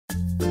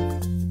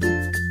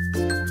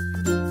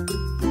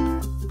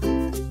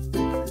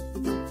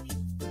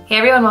Hey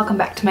everyone, welcome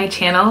back to my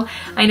channel.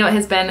 I know it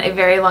has been a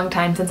very long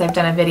time since I've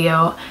done a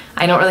video.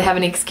 I don't really have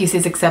any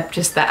excuses except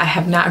just that I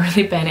have not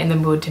really been in the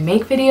mood to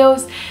make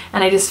videos,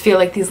 and I just feel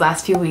like these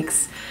last few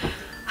weeks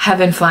have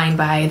been flying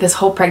by. This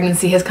whole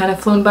pregnancy has kind of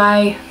flown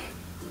by,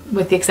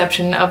 with the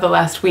exception of the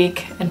last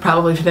week and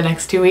probably for the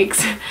next 2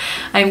 weeks.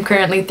 I am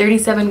currently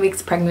 37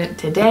 weeks pregnant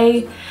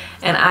today,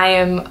 and I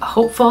am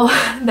hopeful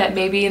that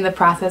maybe in the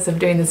process of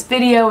doing this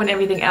video and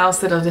everything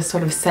else, it'll just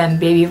sort of send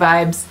baby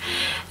vibes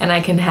and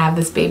I can have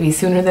this baby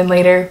sooner than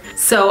later.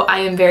 So I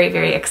am very,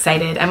 very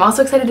excited. I'm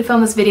also excited to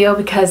film this video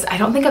because I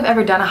don't think I've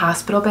ever done a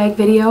hospital bag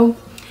video.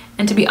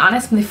 And to be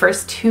honest, in the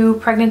first 2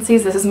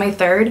 pregnancies, this is my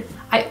 3rd,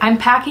 I'm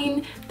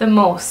packing the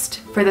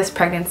most for this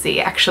pregnancy,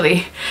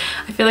 actually.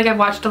 I feel like I've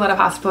watched a lot of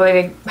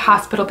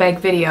hospital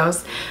bag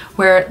videos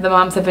where the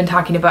moms have been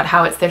talking about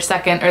how it's their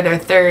 2nd or their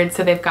 3rd,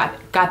 so they've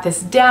got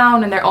this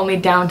down and they're only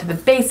down to the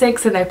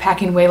basics and they're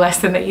packing way less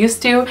than they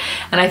used to.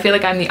 And I feel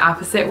like I'm the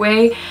opposite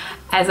way.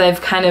 As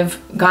I've kind of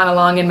gone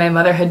along in my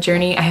motherhood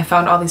journey, I have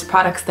found all these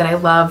products that I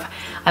love.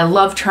 I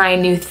love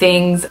trying new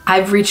things.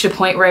 I've reached a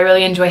point where I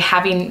really enjoy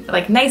having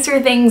like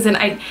nicer things,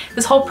 and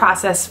this whole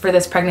process for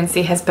this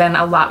pregnancy has been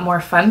a lot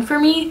more fun for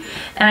me,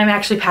 and I'm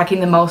actually packing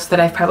the most that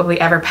I've probably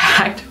ever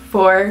packed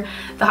for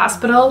the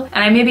hospital.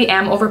 And I maybe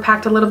am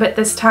overpacked a little bit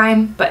this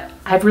time, but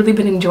I've really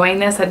been enjoying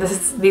this.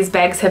 These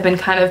bags have been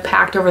kind of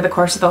packed over the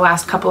course of the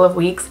last couple of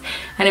weeks,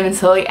 and I've been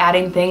slowly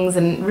adding things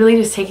and really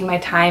just taking my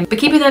time. But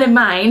keeping that in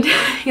mind,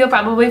 you'll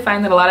probably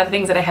find that a lot of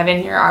things that I have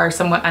in here are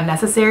somewhat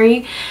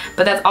unnecessary,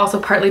 but that's also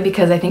partly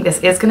because I think this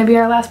is gonna be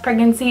our last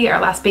pregnancy, our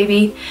last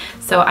baby.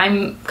 So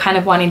I'm kind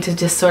of wanting to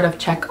just sort of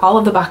check all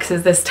of the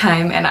boxes this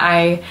time, and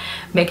I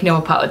make no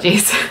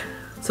apologies.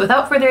 So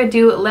without further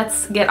ado,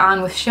 let's get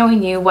on with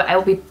showing you what I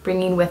will be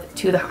bringing with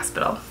to the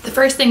hospital. The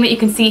first thing that you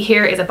can see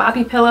here is a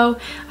boppy pillow.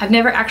 I've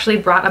never actually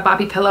brought a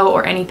boppy pillow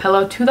or any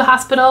pillow to the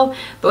hospital,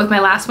 but with my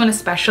last one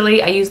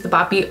especially, I use the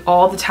boppy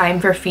all the time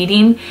for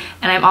feeding,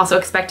 and I'm also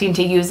expecting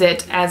to use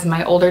it as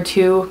my older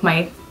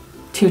my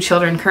 2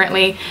 children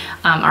currently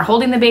are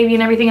holding the baby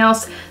and everything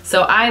else.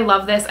 So I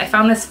love this. I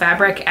found this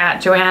fabric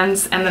at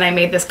Joann's, and then I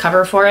made this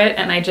cover for it,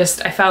 and I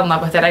fell in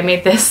love with it.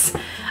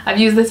 I've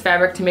used this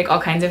fabric to make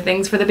all kinds of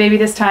things for the baby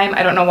this time.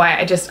 I don't know why,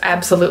 I just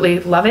absolutely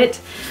love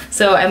it.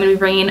 So I'm gonna be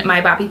bringing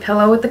my boppy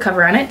pillow with the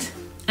cover on it.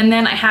 And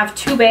then I have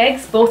 2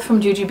 bags, both from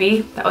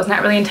Jujube. That was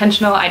not really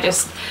intentional. I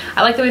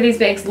like the way these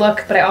bags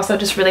look, but I also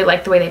just really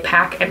like the way they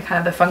pack and kind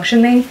of the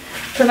function they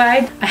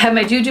provide. I have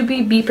my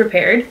Jujube Be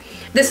Prepared.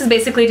 This is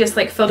basically just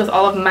like filled with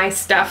all of my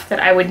stuff that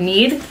I would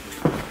need.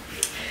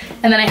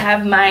 And then I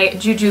have my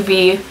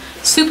Jujube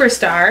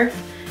Superstar,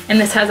 and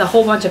this has a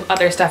whole bunch of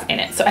other stuff in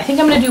it. So I think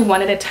I'm gonna do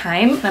one at a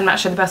time. I'm not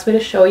sure the best way to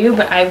show you,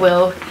 but I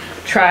will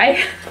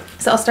try.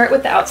 So I'll start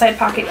with the outside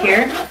pocket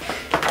here.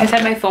 I just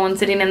have my phone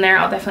sitting in there.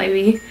 I'll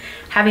definitely be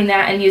having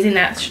that and using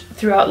that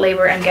throughout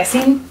labor, I'm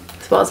guessing,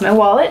 as well as my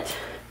wallet.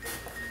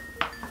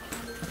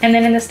 And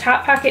then in this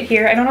top pocket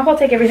here, I don't know if I'll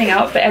take everything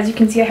out, but as you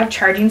can see, I have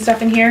charging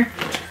stuff in here.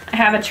 I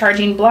have a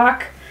charging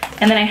block,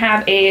 and then I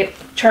have a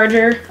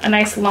charger, a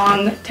nice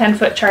long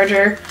 10-foot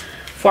charger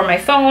for my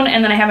phone,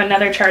 and then I have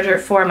another charger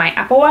for my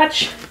Apple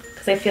Watch,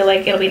 because I feel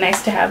like it'll be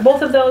nice to have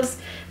both of those.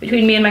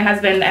 Between me and my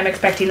husband, I'm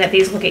expecting that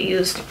these will get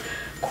used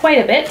quite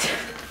a bit.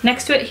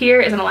 Next to it here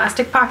is an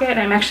elastic pocket, and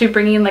I'm actually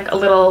bringing like a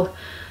little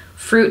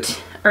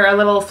fruit or a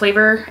little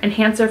flavor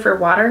enhancer for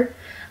water.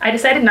 I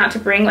decided not to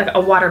bring like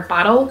a water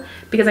bottle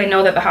because I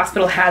know that the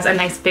hospital has a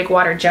nice big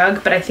water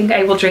jug, but I think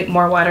I will drink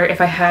more water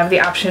if I have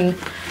the option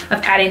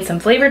of adding some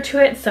flavor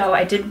to it, so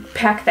I did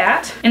pack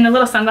that. In the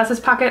little sunglasses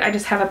pocket, I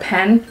just have a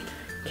pen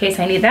in case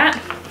I need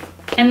that.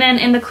 And then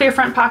in the clear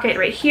front pocket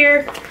right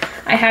here,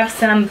 I have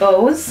some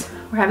bows.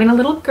 We're having a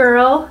little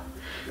girl,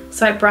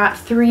 so I brought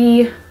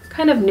 3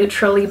 kind of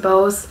neutrally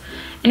bows.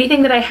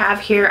 Anything that I have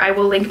here, I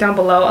will link down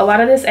below. A lot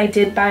of this I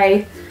did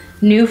buy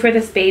new for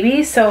this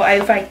baby, so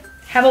if I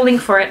have a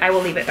link for it, I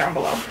will leave it down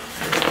below.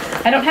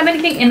 I don't have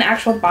anything in the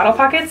actual bottle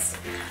pockets,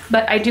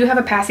 but I do have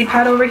a passy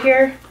pad over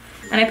here,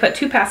 and I put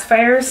 2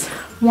 pacifiers.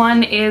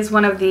 One is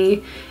one of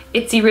the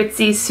Itsy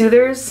Ritsy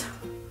Soothers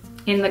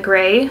in the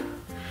gray,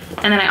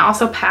 and then I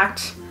also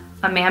packed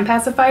a man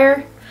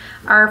pacifier.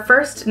 Our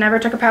first never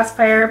took a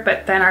pacifier,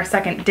 but then our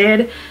second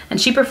did,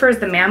 and she prefers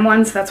the man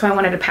one, so that's why I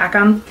wanted to pack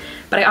them.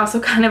 But I also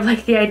kind of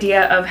like the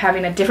idea of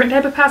having a different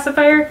type of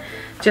pacifier,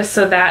 just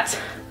so that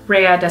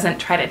Rhea doesn't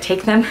try to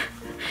take them.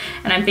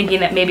 And I'm thinking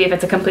that maybe if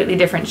it's a completely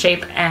different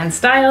shape and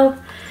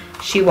style,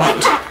 she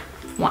won't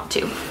want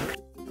to.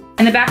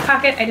 In the back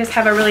pocket, I just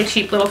have a really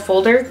cheap little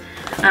folder.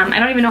 I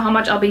don't even know how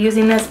much I'll be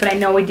using this, but I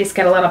know we just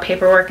get a lot of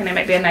paperwork, and it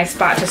might be a nice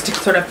spot just to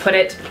sort of put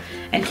it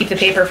and keep the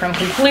paper from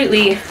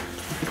completely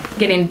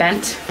getting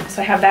bent.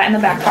 So I have that in the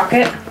back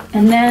pocket.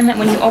 And then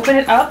when you open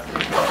it up,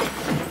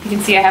 you can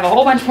see I have a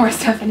whole bunch more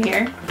stuff in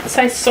here.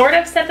 So I sort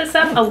of set this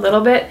up a little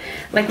bit,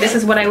 like this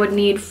is what I would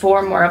need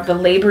for more of the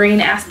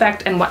laboring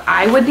aspect and what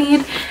I would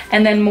need,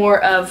 and then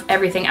more of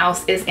everything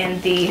else is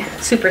in the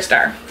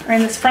Superstar. Or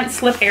in this front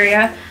slip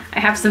area, I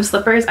have some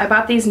slippers. I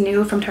bought these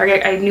new from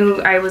Target. I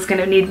knew I was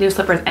gonna need new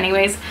slippers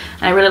anyways,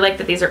 and I really like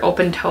that these are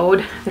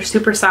open-toed. They're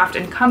super soft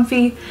and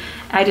comfy.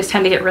 I just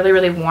tend to get really,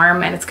 really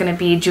warm, and it's gonna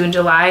be June,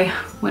 July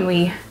when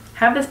we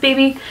have this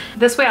baby.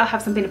 This way I'll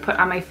have something to put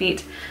on my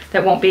feet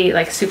that won't be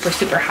like super,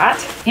 super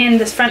hot. In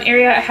this front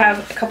area, I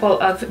have a couple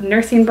of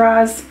nursing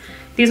bras.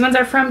 These ones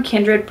are from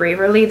Kindred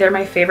Braverly. They're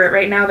my favorite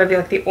right now. They're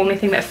like the only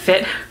thing that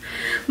fit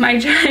my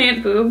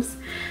giant boobs.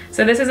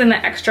 So this is in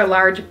the extra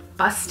large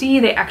busty.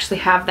 They actually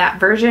have that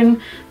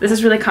version. This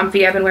is really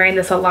comfy. I've been wearing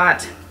this a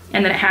lot.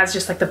 And then it has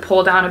just like the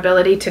pull down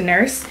ability to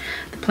nurse.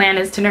 The plan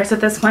is to nurse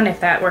with this one if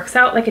that works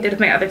out like it did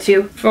with my other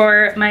two.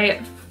 For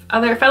my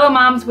other fellow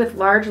moms with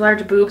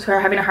large boobs who are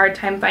having a hard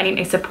time finding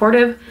a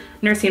supportive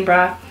nursing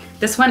bra,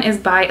 this one is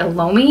by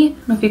Elomi. I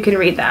don't know if you can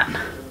read that.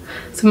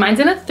 So mine's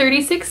in a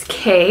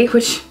 36K,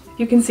 which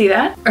you can see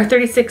that, or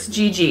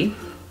 36GG.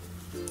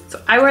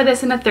 So I wear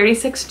this in a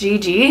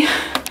 36GG,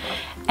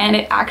 and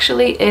it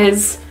actually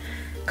is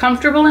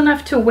comfortable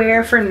enough to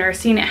wear for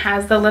nursing. It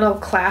has the little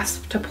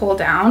clasp to pull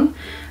down,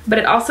 but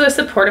it also is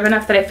supportive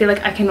enough that I feel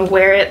like I can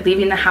wear it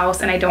leaving the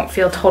house and I don't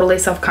feel totally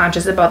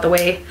self-conscious about the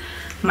way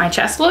my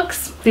chest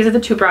looks. These are the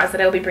two bras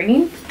that I'll be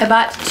bringing. I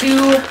bought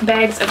 2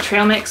 bags of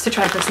trail mix to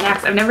try for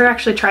snacks. I've never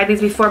actually tried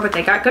these before, but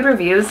they got good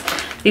reviews.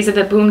 These are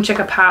the Boom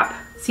Chicka Pop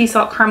Sea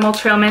Salt Caramel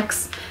Trail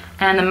Mix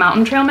and the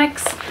Mountain Trail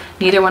Mix.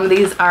 Neither one of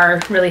these are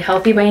really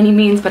healthy by any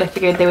means, but I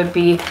figured they would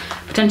be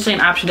potentially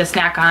an option to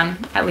snack on,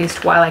 at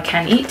least while I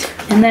can eat.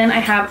 And then I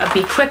have a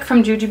Be Quick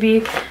from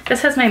Jujube.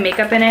 This has my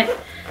makeup in it.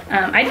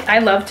 I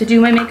love to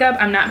do my makeup.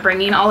 I'm not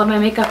bringing all of my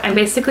makeup. I'm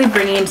basically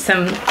bringing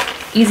some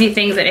easy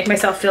things that make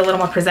myself feel a little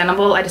more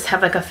presentable. I just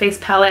have like a face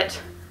palette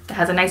that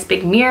has a nice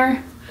big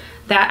mirror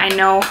that I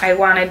know I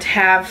wanted to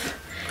have,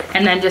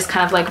 and then just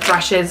kind of like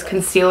brushes,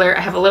 concealer.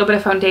 I have a little bit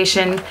of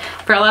foundation.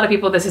 For a lot of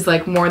people this is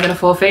like more than a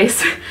full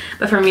face,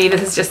 but for me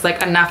this is just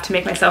like enough to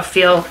make myself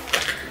feel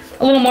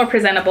a little more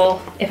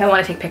presentable if I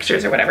want to take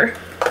pictures or whatever.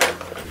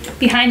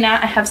 Behind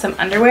that I have some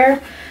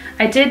underwear.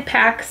 I did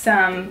pack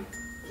some,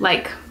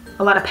 like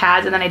a lot of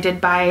pads, and then I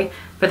did buy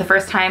for the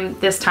first time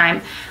this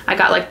time I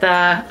got like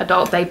the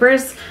adult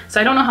diapers. So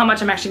I don't know how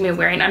much I'm actually gonna be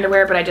wearing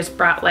underwear, but I just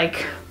brought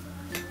like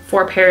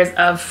 4 pairs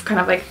of kind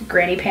of like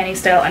granny panty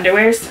style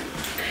underwears.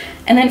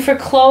 And then for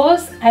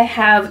clothes, I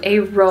have a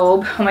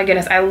robe. Oh my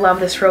goodness, I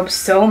love this robe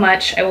so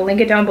much. I will link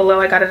it down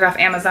below. I got it off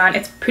Amazon.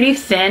 It's pretty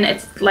thin,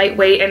 it's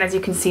lightweight, and as you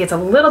can see, it's a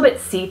little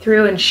bit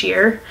see-through and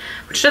sheer,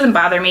 which doesn't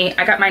bother me.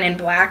 I got mine in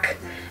black,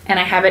 and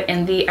I have it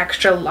in the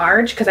extra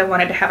large because I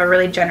wanted to have a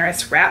really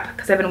generous wrap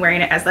because I've been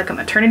wearing it as like a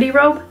maternity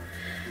robe.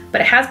 But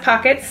it has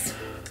pockets,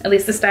 at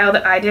least the style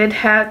that I did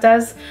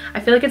does. I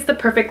feel like it's the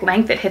perfect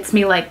length. It hits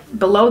me like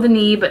below the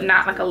knee, but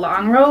not like a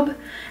long robe.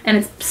 And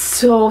it's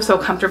so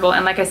comfortable.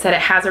 And like I said, it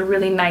has a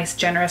really nice,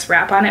 generous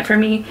wrap on it for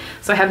me.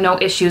 So I have no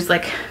issues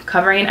like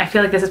covering. I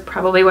feel like this is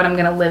probably what I'm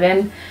gonna live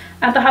in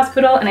at the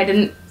hospital, and I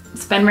didn't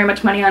spend very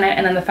much money on it.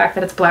 And then the fact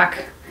that it's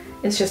black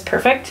is just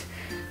perfect.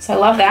 So I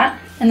love that.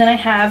 And then I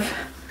have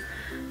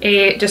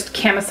a just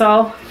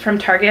camisole from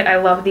Target. I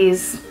love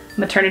these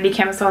maternity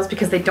camisoles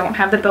because they don't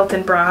have the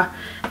built-in bra,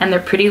 and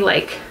they're pretty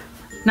like,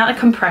 not like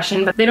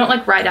compression, but they don't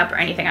like ride up or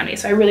anything on me.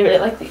 So I really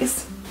like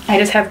these. I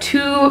just have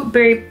 2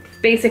 very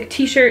basic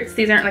t-shirts.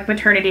 These aren't like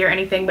maternity or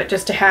anything, but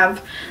just to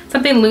have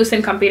something loose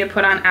and comfy to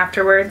put on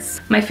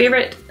afterwards. My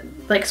favorite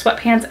like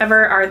sweatpants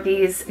ever are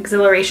these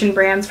Exhilaration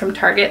brands from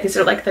Target. These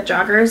are like the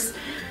joggers.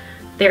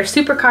 They're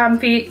super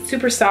comfy,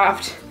 super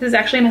soft. This is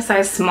actually in a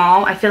size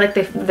small. I feel like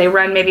they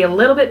run maybe a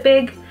little bit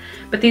big,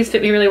 but these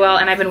fit me really well,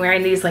 and I've been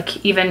wearing these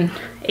like even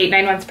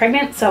 8-9 months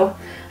pregnant, so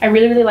I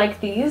really like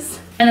these.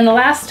 And then the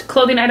last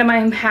clothing item I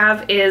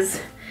have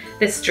is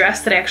this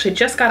dress that I actually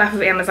just got off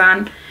of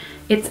Amazon.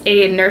 It's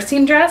a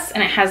nursing dress,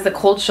 and it has the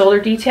cold shoulder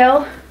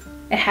detail.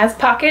 It has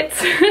pockets.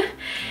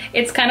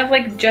 It's kind of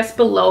like just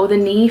below the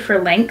knee for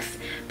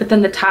length, but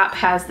then the top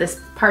has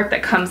this part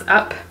that comes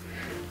up.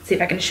 Let's see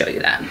if I can show you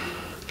that.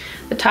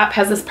 The top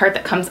has this part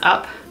that comes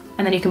up,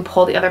 and then you can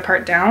pull the other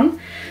part down.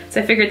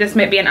 So I figured this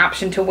might be an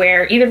option to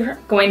wear either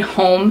going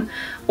home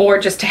or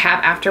just to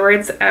have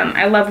afterwards.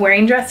 I love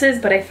wearing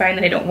dresses, but I find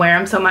that I don't wear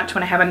them so much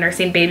when I have a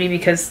nursing baby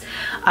because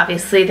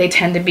obviously they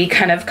tend to be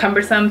kind of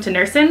cumbersome to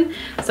nurse in.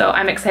 So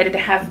I'm excited to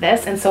have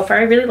this, and so far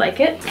I really like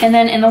it. And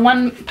then in the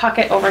one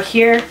pocket over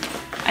here,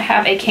 I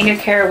have a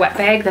Kangacare wet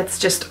bag that's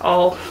just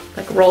all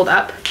like rolled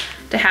up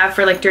to have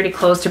for like dirty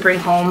clothes to bring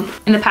home.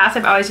 In the past,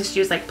 I've always just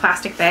used like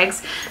plastic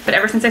bags, but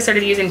ever since I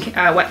started using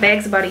wet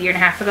bags about 1.5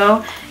 years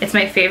ago, it's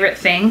my favorite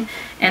thing.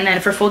 And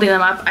then for folding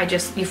them up,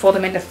 you fold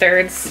them into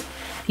thirds,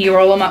 you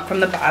roll them up from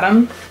the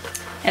bottom,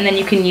 and then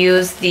you can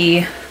use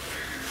the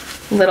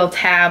little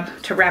tab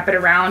to wrap it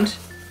around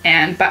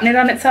and button it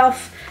on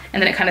itself,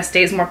 and then it kind of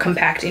stays more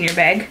compact in your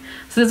bag.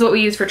 So this is what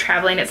we use for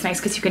traveling. It's nice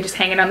because you can just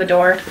hang it on the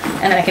door,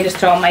 and then I can just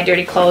throw my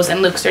dirty clothes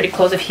and Luke's dirty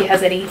clothes if he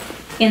has any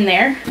in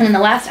there. And then the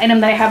last item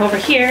that I have over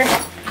here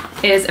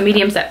is a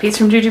medium set piece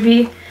from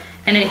Jujube.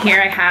 And in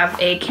here I have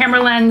a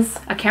camera lens,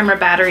 a camera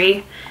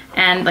battery,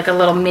 and like a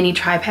little mini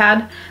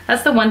tripod.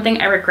 That's the one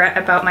thing I regret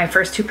about my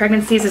first 2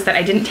 pregnancies, is that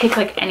I didn't take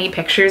like any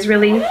pictures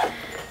really.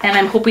 And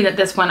I'm hoping that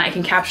this one I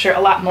can capture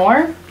a lot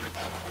more.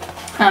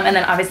 And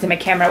then obviously my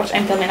camera, which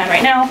I'm filming on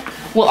right now,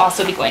 will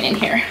also be going in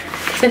here.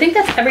 So I think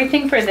that's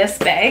everything for this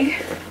bag.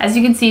 As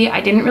you can see,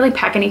 I didn't really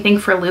pack anything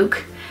for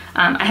Luke.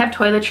 I have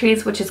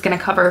Toiletries, which is gonna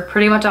cover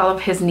pretty much all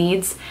of his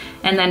needs.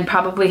 And then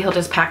probably he'll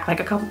just pack like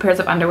a couple pairs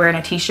of underwear and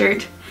a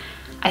t-shirt.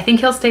 I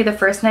think he'll stay the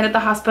first night at the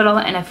hospital,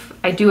 and if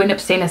I do end up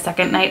staying a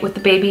second night with the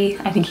baby,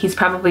 I think he's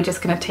probably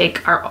just gonna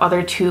take our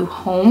other two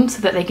home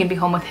so that they can be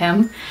home with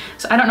him.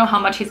 So I don't know how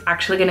much he's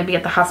actually gonna be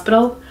at the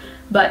hospital,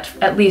 but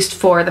at least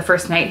for the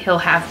first night, he'll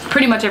have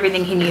pretty much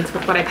everything he needs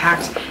with what I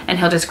packed, and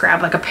he'll just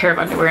grab like a pair of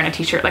underwear and a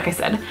t-shirt, like I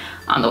said,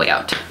 on the way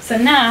out. So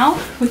now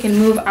we can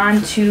move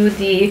on to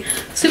the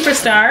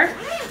Superstar.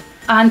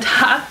 On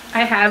top,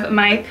 I have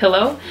my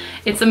pillow.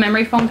 It's a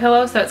memory foam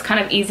pillow, so it's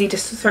kind of easy to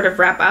sort of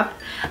wrap up.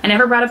 I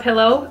never brought a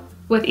pillow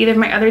with either of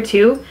my other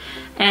two,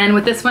 and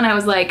with this one I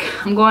was like,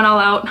 I'm going all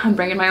out, I'm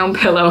bringing my own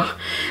pillow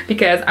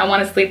because I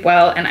want to sleep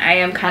well, and I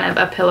am kind of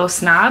a pillow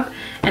snob.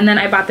 And then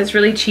I bought this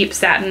really cheap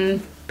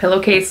satin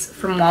pillowcase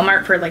from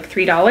Walmart for like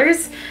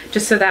 $3,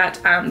 just so that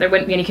there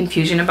wouldn't be any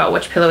confusion about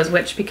which pillow is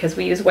which, because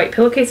we use white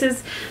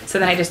pillowcases. So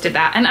then I just did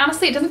that, and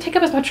honestly it doesn't take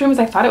up as much room as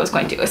I thought it was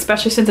going to,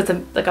 especially since it's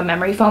like a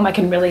memory foam. I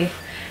can really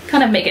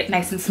kind of make it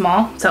nice and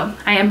small, so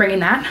I am bringing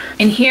that.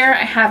 In here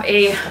I have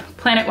a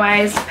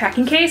Planet-Wise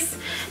packing case,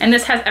 and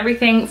this has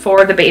everything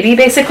for the baby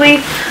basically.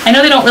 I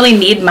know they don't really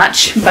need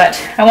much, but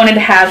I wanted to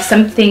have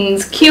some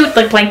things cute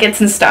like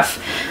blankets and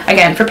stuff,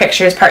 again for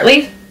pictures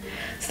partly.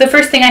 So the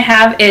first thing I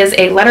have is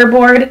a letter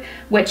board,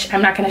 which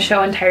I'm not going to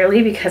show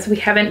entirely because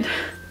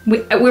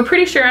we're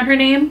pretty sure on her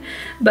name,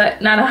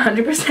 but not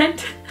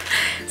 100%.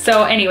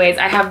 So anyways,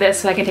 I have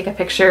this so I can take a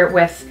picture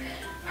with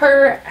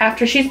her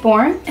after she's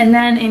born. And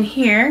then in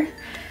here,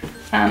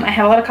 I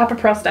have a lot of copper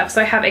pearl stuff.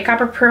 So I have a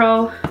copper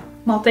pearl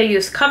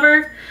multi-use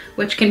cover,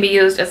 which can be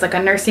used as like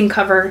a nursing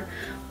cover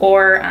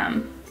or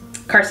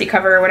car seat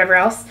cover or whatever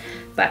else.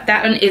 But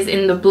that one is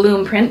in the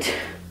Bloom print.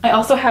 I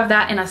also have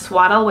that in a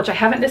swaddle, which I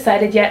haven't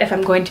decided yet if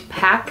I'm going to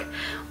pack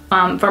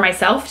for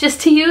myself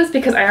just to use,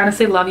 because I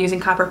honestly love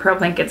using copper pearl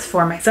blankets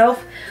for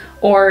myself,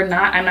 or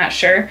not, I'm not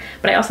sure.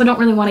 But I also don't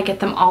really want to get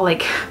them all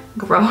like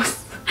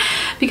gross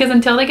because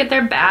until they get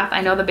their bath,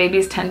 I know the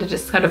babies tend to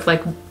just kind of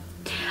like,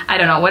 I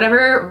don't know,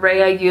 whatever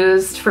Rhea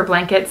used for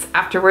blankets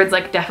afterwards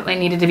like definitely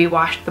needed to be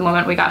washed the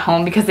moment we got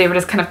home because they were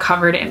just kind of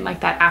covered in like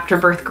that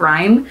afterbirth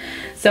grime.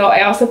 So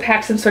I also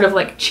packed some sort of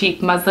like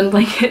cheap muslin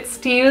blankets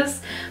to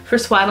use for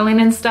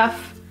swaddling and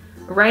stuff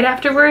right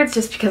afterwards,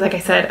 just because like I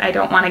said, I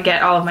don't want to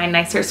get all of my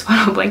nicer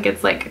swaddle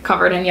blankets like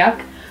covered in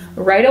yuck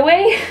right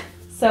away.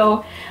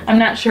 So I'm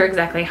not sure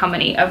exactly how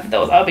many of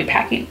those I'll be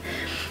packing.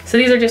 So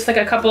these are just like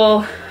a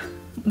couple.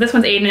 This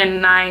one's Aiden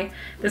and I.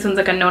 This one's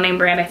like a no-name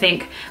brand, I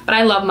think. But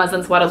I love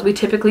muslin swaddles. We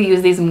typically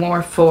use these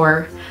more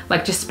for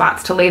like just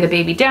spots to lay the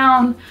baby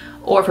down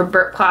or for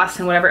burp cloths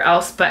and whatever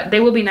else. But they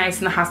will be nice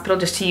in the hospital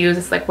just to use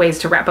as like ways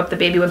to wrap up the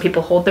baby when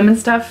people hold them and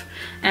stuff.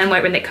 And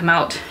like when they come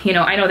out, you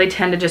know, I know they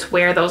tend to just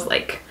wear those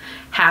like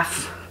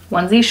half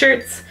onesie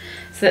shirts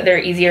so that they're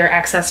easier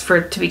access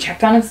to be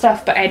checked on and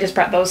stuff. But I just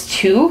brought those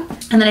two.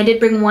 And then I did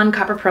bring one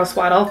copper pearl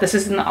swaddle. This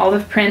is in the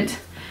olive print.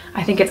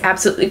 I think it's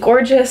absolutely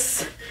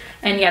gorgeous.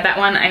 And yeah, that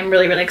one I'm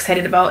really, really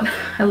excited about.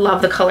 I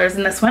love the colors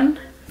in this one.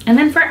 And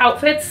then for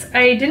outfits,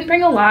 I didn't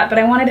bring a lot, but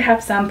I wanted to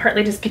have some,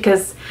 partly just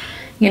because,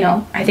 you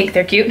know, I think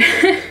they're cute.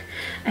 I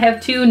have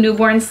two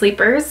newborn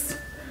sleepers.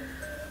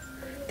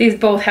 These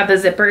both have the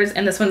zippers,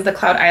 and this one's the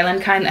Cloud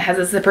Island kind that has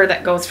a zipper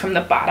that goes from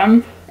the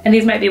bottom. And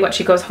these might be what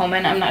she goes home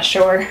in, I'm not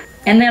sure.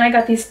 And then I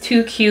got these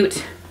two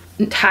cute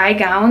tie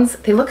gowns.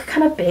 They look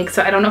kind of big,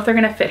 so I don't know if they're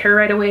gonna fit her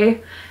right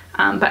away.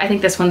 But I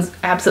think this one's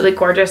absolutely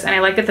gorgeous, and I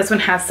like that this one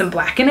has some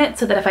black in it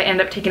so that if I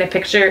end up taking a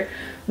picture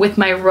with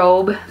my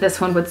robe, this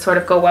one would sort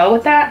of go well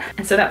with that.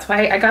 And so that's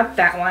why I got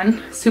that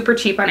one, super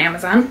cheap on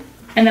Amazon.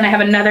 And then I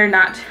have another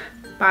knot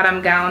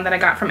bottom gown that I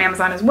got from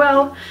Amazon as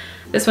well.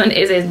 This one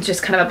is in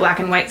just kind of a black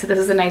and white, so this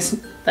is a nice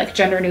like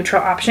gender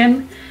neutral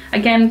option.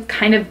 Again,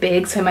 kind of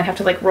big, so I might have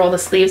to like roll the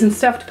sleeves and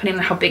stuff depending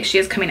on how big she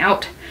is coming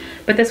out.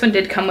 But this one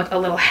did come with a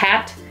little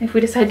hat if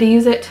we decide to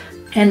use it.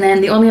 And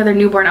then the only other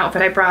newborn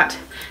outfit I brought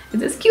is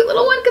this cute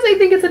little one because I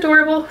think it's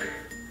adorable,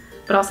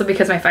 but also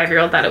because my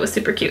 5-year-old thought it was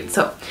super cute.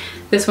 So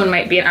this one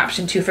might be an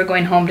option too for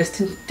going home,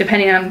 just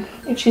depending on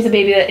if she's a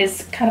baby that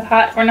is kind of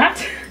hot or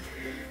not.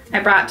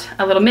 I brought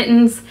a little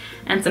mittens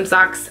and some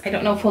socks. I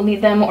don't know if we'll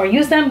need them or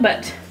use them,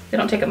 but they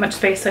don't take up much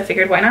space, so I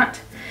figured why not.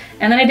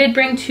 And then I did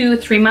bring 2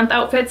 3-month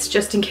outfits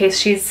just in case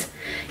she's,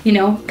 you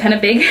know, kind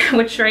of big,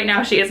 which right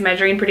now she is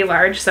measuring pretty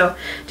large. So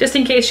just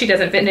in case she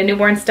doesn't fit into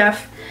newborn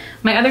stuff.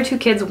 My other 2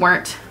 kids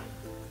weren't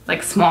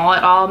like small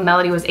at all.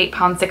 Melody was 8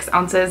 pounds 6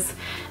 ounces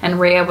and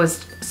Rhea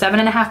was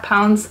 7.5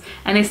 pounds,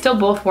 and they still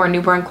both wore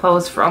newborn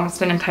clothes for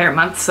almost an entire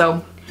month.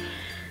 So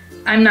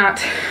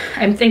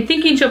I'm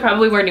thinking she'll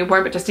probably wear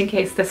newborn, but just in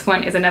case, this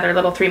one is another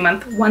little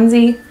 3-month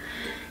onesie,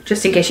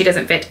 just in case she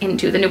doesn't fit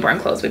into the newborn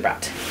clothes we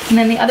brought. And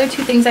then the other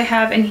 2 things I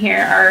have in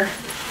here are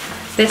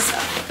this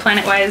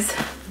Planet-Wise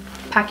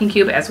packing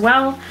cube as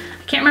well.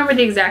 I Can't remember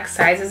the exact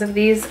sizes of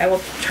these. I will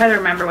try to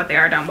remember what they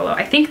are down below.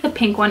 I think the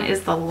pink one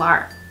is the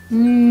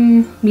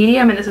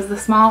medium, and this is the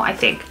small, I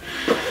think.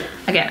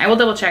 Again, I will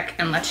double check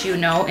and let you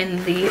know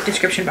in the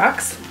description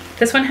box.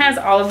 This one has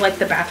all of like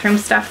the bathroom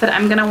stuff that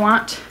I'm gonna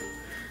want,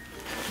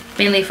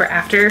 mainly for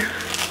after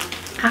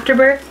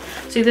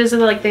birth. So these are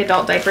like the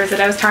adult diapers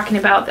that I was talking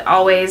about.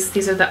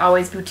 These are the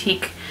Always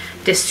Boutique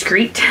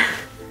Discreet.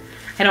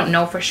 I don't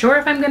know for sure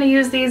if I'm gonna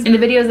use these. In the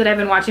videos that I've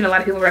been watching, a lot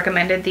of people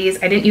recommended these.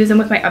 I didn't use them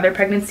with my other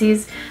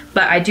pregnancies,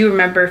 but I do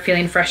remember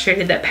feeling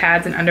frustrated that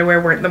pads and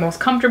underwear weren't the most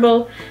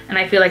comfortable, and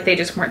I feel like they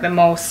just weren't the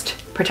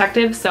most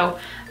protective. So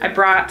I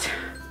brought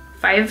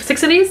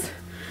 6 of these.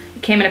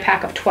 It came in a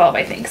pack of 12,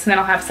 I think. So then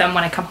I'll have some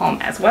when I come home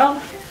as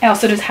well. I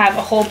also just have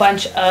a whole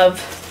bunch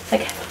of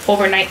like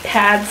overnight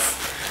pads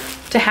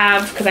to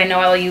have, because I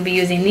know I'll be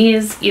using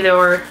these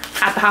either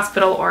at the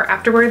hospital or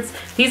afterwards.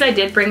 These I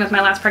did bring with my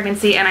last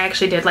pregnancy, and I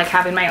actually did like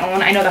having my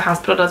own. I know the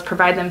hospital does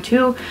provide them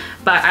too,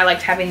 but I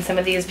liked having some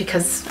of these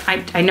because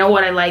I know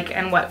what I like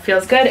and what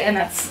feels good, and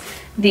that's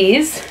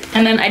these.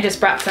 And then I just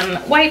brought some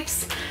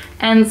wipes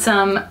and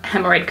some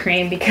hemorrhoid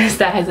cream, because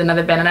that has been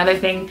another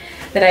thing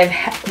that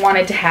I've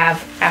wanted to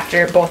have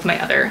after both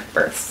my other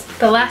births.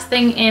 The last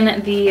thing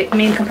in the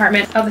main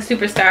compartment of the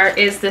Superstar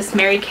is this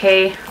Mary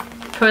Kay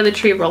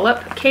toiletry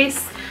roll-up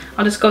case.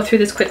 I'll just go through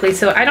this quickly.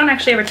 So I don't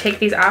actually ever take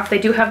these off. They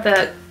do have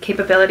the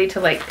capability to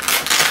like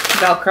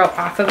Velcro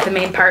off of the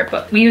main part,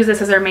 but we use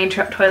this as our main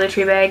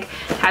toiletry bag.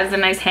 It has a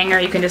nice hanger.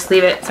 You can just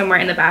leave it somewhere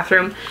in the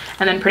bathroom,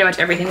 and then pretty much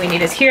everything we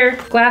need is here.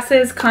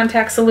 Glasses,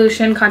 contact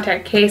solution,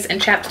 contact case,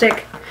 and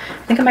chapstick.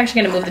 I think I'm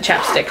actually gonna move the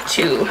chapstick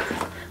to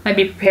my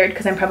Be Prepared,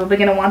 because I'm probably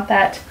gonna want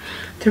that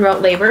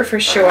throughout labor for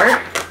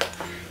sure.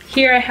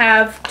 Here I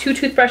have 2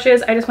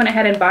 toothbrushes. I just went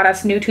ahead and bought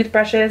us new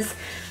toothbrushes.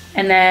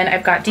 And then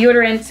I've got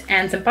deodorant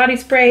and some body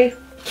spray.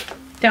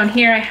 Down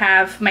here I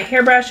have my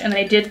hairbrush, and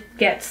then I did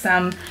get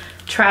some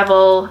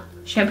travel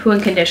shampoo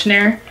and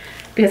conditioner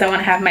because I want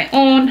to have my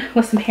own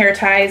with some hair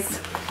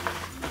ties.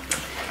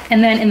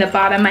 And then in the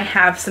bottom I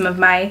have some of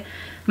my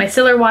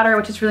micellar water,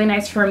 which is really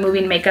nice for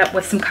removing makeup,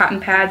 with some cotton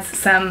pads,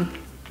 some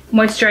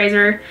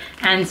moisturizer,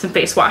 and some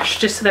face wash,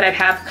 just so that I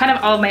have kind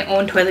of all of my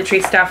own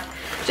toiletry stuff,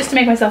 just to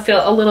make myself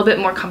feel a little bit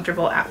more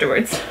comfortable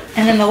afterwards.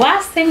 And then the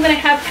last thing that I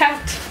have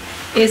packed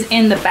is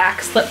in the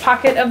back slip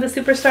pocket of the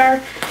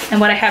Superstar. And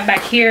what I have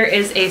back here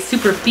is a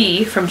Super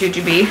B from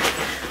Jujubee,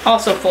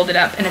 also folded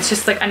up, and it's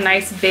just like a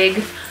nice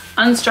big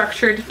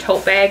unstructured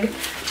tote bag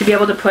to be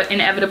able to put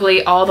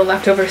inevitably all the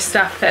leftover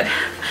stuff that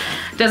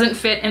doesn't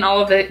fit in all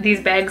of these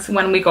bags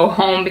when we go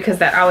home, because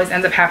that always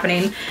ends up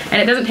happening.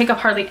 And it doesn't take up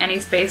hardly any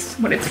space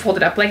when it's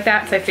folded up like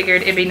that, so I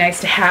figured it'd be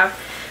nice to have,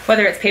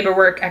 whether it's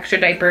paperwork, extra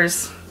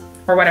diapers,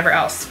 or whatever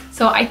else.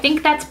 So I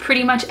think that's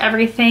pretty much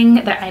everything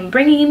that I'm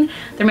bringing.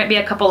 There might be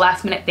a couple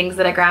last minute things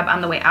that I grab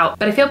on the way out,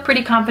 but I feel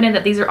pretty confident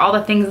that these are all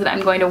the things that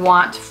I'm going to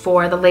want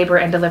for the labor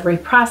and delivery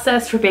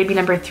process for baby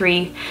number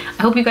 3.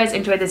 I hope you guys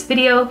enjoyed this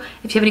video.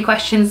 If you have any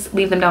questions,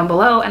 leave them down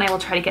below and I will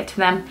try to get to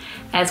them,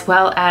 as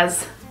well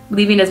as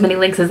leaving as many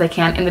links as I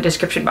can in the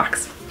description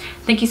box.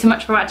 Thank you so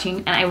much for watching,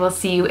 and I will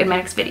see you in my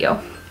next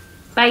video.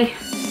 Bye.